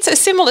 is. pizza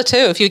is similar too.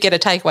 If you get a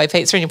takeaway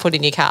pizza and you put it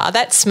in your car,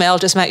 that smell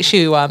just makes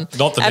you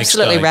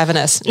absolutely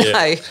ravenous. Yeah.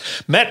 No.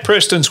 Matt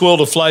Preston's World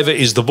of Flavour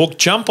is the book.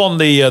 Jump on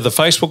the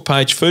Facebook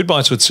page, Food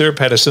Bites with Sarah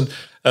Patterson.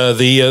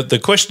 The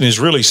question is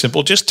really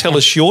simple. Just tell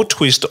us your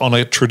twist on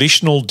a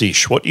traditional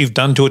dish, what you've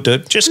done to it to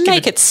just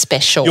make it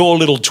special. Your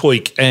little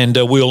tweak, and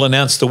we'll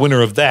announce the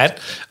winner of that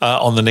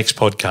on the next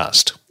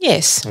podcast.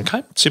 Yes.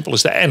 Okay, simple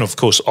as that. And, of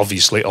course,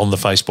 obviously on the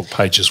Facebook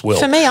page as well.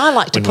 For me, I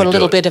like to put a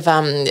little bit of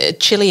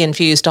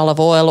chili-infused olive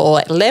oil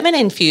or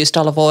lemon-infused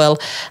olive oil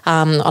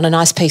on a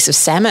nice piece of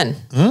salmon.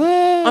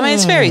 I mean,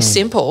 it's very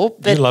simple.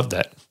 But you love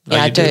that. No,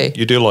 I do.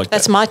 You do like that.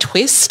 That's my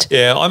twist.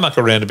 Yeah, I muck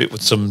around a bit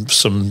with some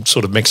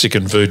sort of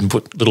Mexican food and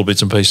put little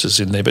bits and pieces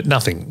in there, but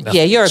nothing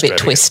yeah, you're a bit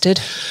twisted.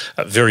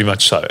 Very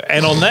much so.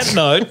 And on that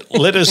note,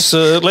 let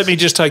me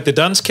just take the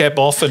dunce cap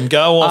off and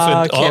go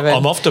off.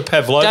 I'm off to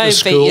Pavlova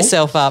School. Don't beat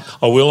yourself up.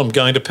 I will. I'm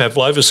going to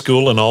Pavlova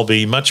School, and I'll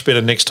be much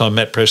better next time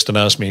Matt Preston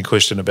asks me a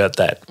question about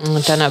that.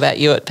 I don't know about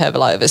you at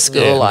Pavlova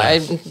School. Yeah,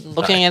 I'm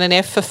looking at an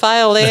F for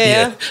fail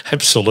there. Yeah,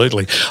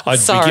 absolutely.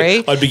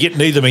 Sorry. I'd be getting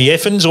either me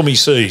F's or me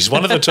C's,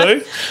 one of the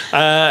two.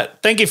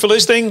 Thank you for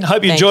listening.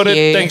 Hope you enjoyed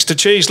it. Thanks to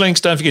Cheese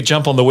Links. Don't forget,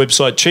 jump on the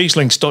website,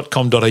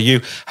 cheeselinks.com.au.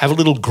 Have a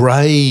little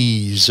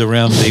graze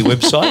around the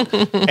website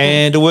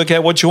and work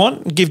out what you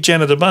want. Give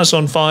Janet a buzz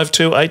on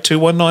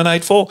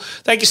 52821984.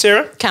 Thank you,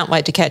 Sarah. Can't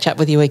wait to catch up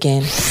with you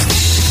again.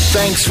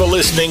 Thanks for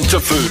listening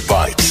to Food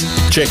Bites.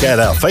 Check out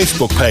our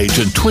Facebook page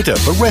and Twitter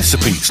for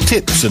recipes,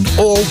 tips, and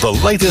all the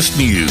latest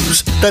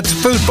news. That's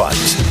Food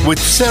Bites with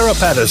Sarah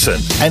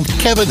Patterson and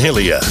Kevin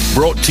Hillier.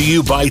 Brought to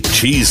you by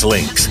Cheese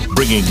Links,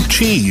 bringing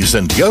cheese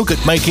and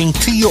yogurt making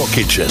to your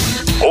kitchen.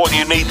 All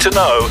you need to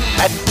know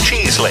at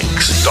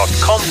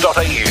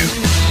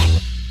cheeselinks.com.au.